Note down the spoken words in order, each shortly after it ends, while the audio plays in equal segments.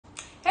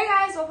Hey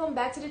guys, welcome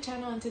back to the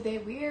channel, and today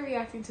we are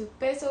reacting to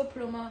Peso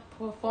Pluma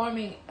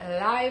performing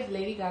live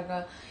Lady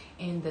Gaga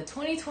in the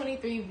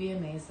 2023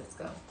 VMAs. Let's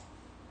go.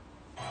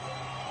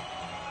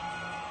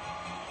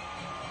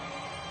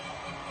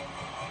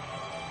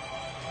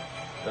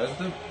 That's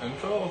the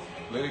intro of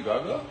Lady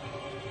Gaga?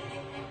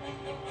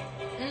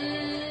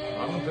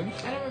 I don't think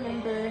so. I don't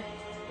remember.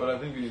 But I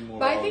think you need more.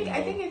 But I think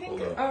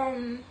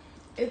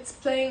it's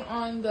playing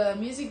on the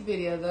music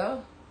video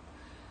though.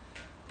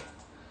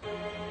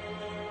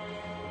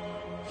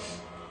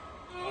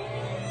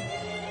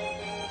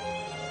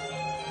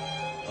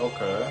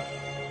 Okay.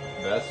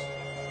 That's.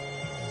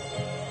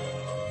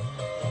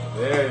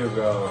 There you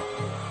go.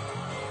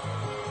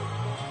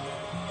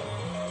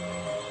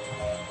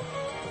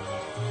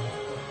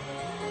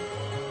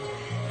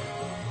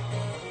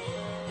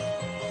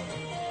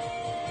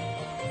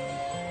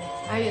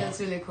 Oh yeah,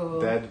 that's really cool.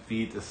 That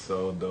beat is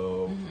so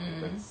dope.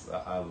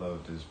 I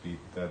love this beat.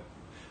 That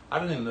I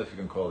don't even know if you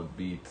can call it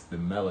beat. The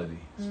melody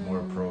is more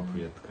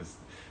appropriate because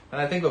when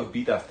I think of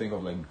beat, I think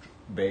of like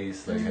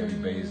bass, like heavy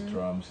bass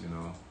drums, you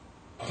know.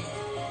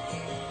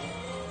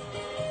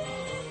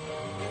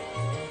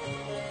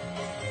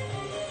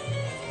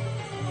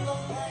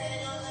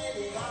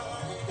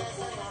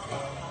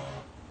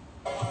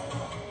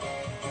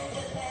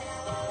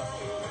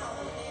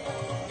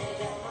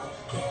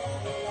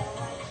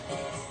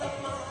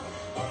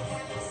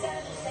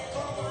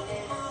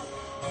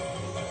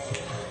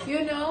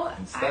 You know,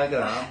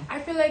 Instagram. I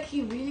feel like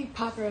he really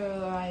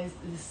popularized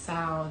the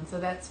sound, so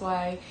that's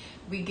why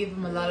we give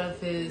him a lot of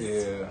his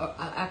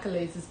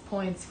accolades, his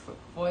points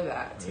for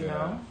that, you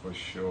know? For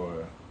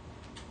sure.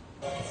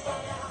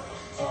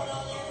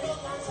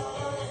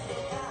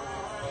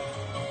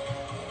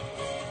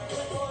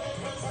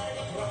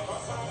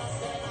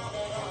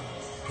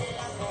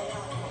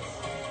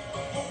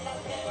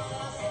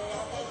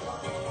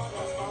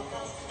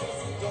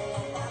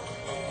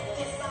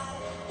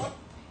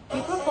 He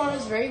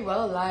performs very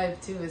well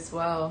live too as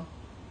well.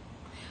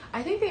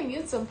 I think they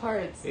mute some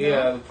parts. No?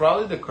 Yeah,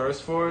 probably the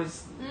curse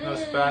words, you know,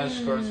 Spanish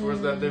curse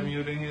words that they're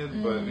muting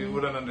it, but we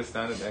wouldn't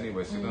understand it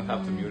anyway, so you don't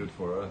have to mute it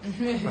for us.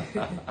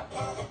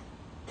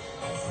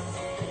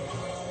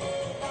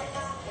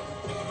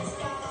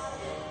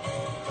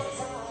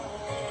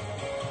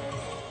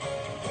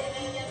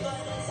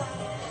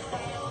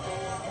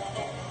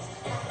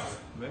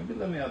 Maybe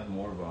let me add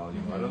more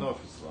volume. I don't know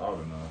if it's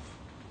loud enough.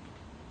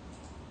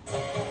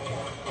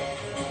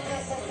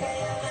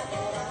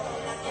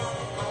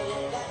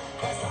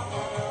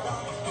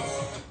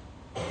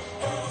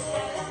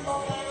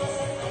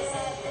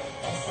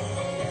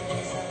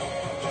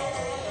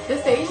 The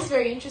stage is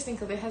very interesting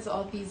because it has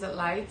all these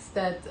lights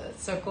that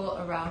circle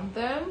around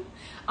them.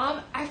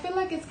 I feel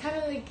like it's kind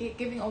of like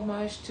giving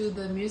homage to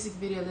the music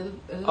video a little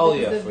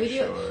bit. Yeah, the for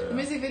video, sure. The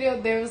music video,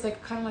 there was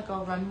like kind of like a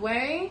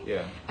runway.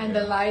 Yeah. And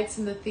the lights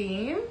and the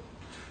theme.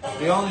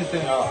 The only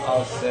thing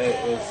I'll say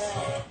is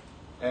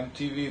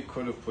MTV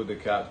could have put the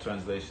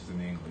translations in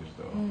English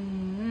though.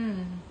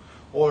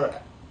 Or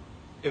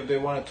if they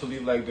wanted to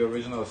leave like the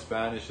original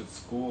Spanish, it's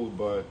cool,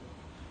 but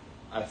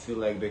I feel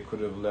like they could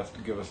have left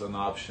to give us an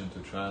option to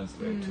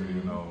translate to,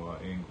 you know,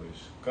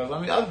 English. Because, I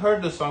mean, I've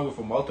heard the song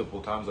before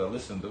multiple times, I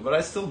listened to it, but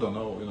I still don't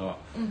know, you know.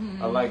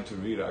 I like to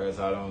read, I guess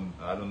I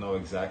don't know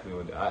exactly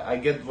what... I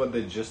get what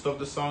the gist of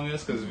the song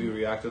is, because we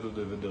reacted to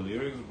the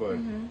lyrics, but...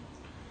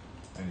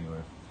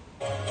 Anyway.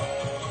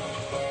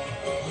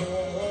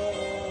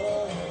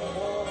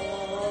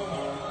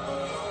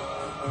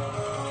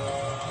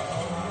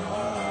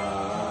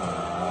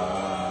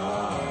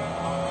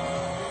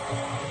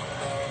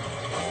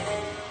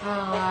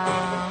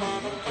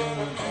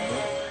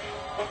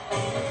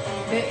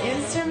 The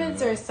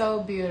instruments are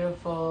so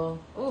beautiful.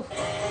 Oof.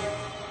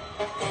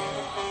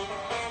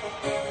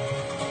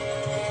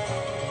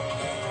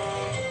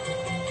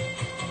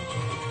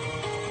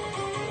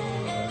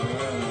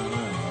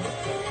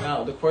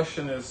 Now the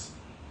question is,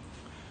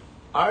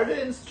 are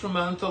the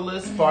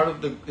instrumentalists part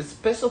of the... Is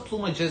Peso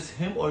Pluma just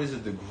him, or is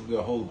it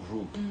the whole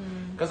group?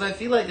 Because I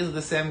feel like it's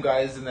the same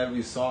guys in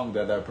every song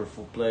that are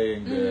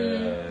playing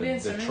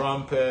the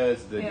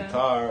trumpets, the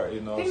guitar, you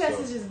know. I think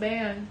that's his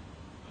band.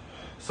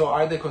 So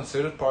are they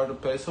considered part of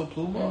Peso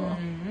Pluma?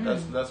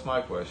 That's my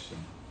question.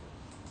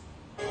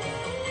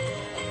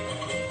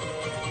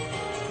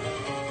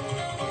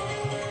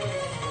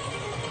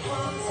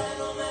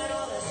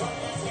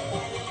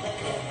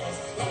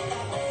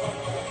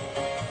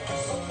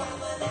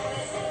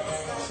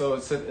 So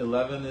it said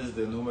 11 is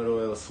the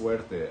número el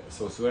suerte.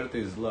 So suerte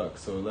is luck.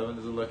 So 11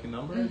 is a lucky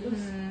number, I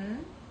guess?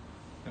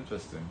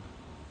 Interesting.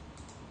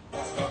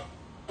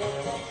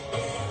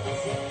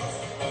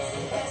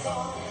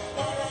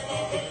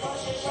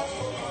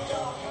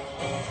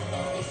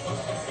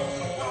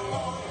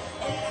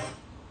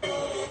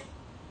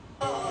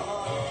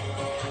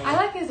 I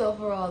like his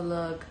overall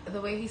look. The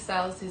way he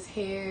styles his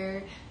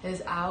hair,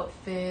 his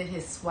outfit,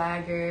 his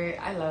swagger.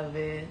 I love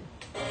it.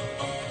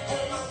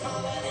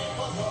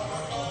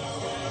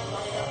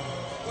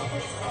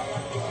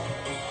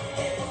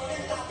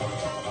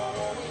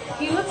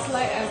 He looks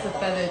like as has a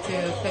feather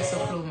to Peso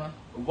Pluma.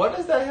 What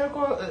is that haircut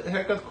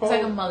called? It's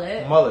like a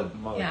mullet. Mullet.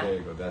 Yeah. There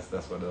you go. That's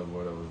what the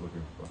word I was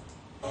looking for.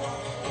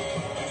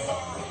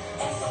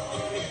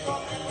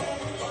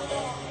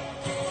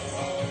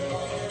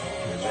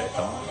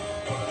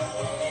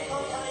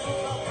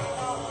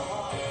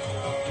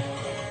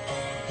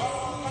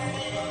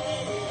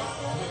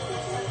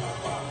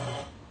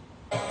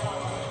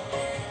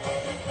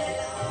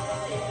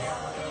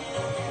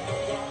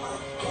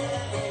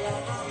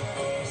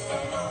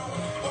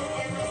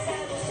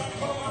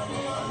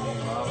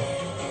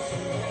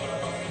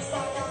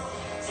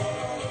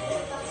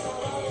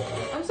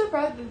 I'm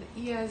surprised that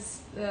he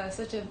has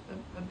such a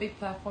big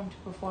platform to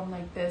perform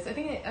like this. I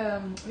think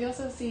we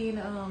also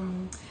seen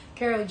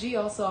Karol G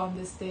also on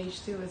this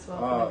stage too as well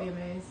for the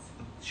VMAs.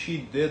 She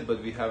did,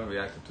 but we haven't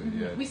reacted to it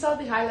yet. We saw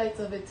the highlights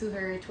of it to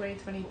her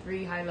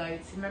 2023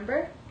 highlights.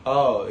 Remember?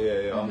 Oh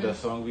yeah, on the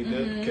song we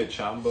did,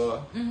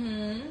 Kechamba.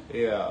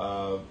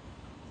 Yeah,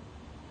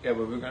 yeah,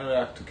 but we're gonna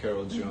react to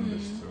Karol G on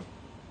this too.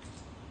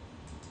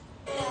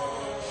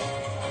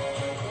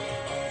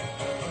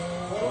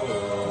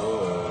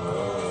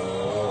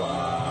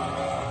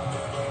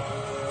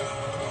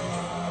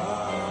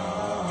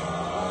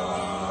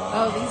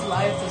 Oh, these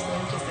lives are so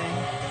interesting.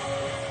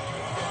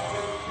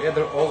 Yeah,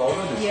 they're all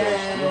over the stage too.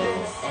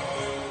 Yes.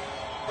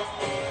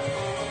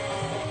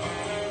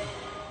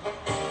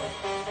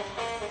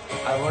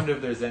 I wonder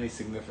if there's any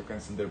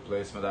significance in their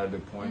placement. Are they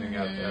pointing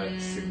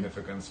at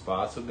significant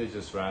spots, or they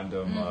just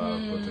random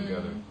put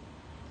together?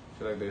 I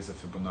feel like there's a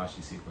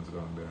Fibonacci sequence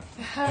going there.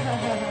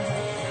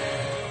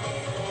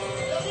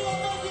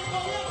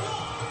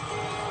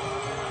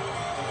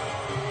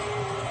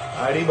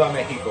 Arriba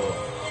Mexico.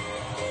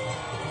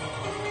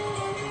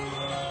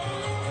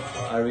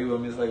 Arriba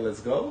means like let's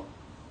go.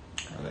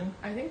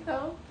 I think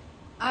so.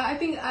 I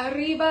think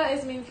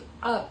arriba means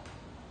up.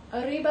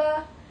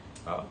 Arriba,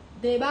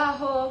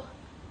 debajo,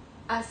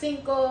 a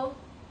cinco.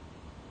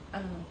 I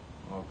don't know.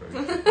 Okay.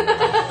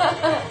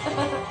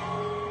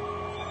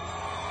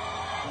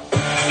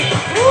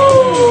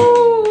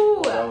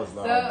 That was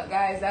loud. So,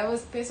 guys, that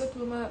was Peso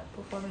Pluma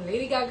performing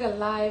Lady Gaga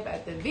live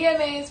at the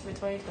VMAs for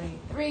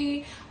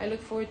 2023. I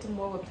look forward to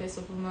more what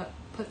Peso Pluma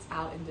puts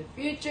out in the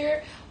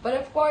future. But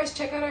of course,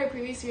 check out our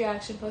previous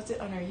reaction posted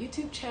on our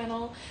YouTube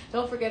channel.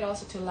 Don't forget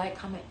also to like,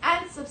 comment,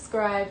 and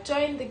subscribe.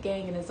 Join the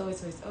gang, and as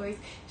always,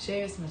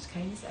 share as much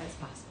kindness as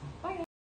possible. Bye.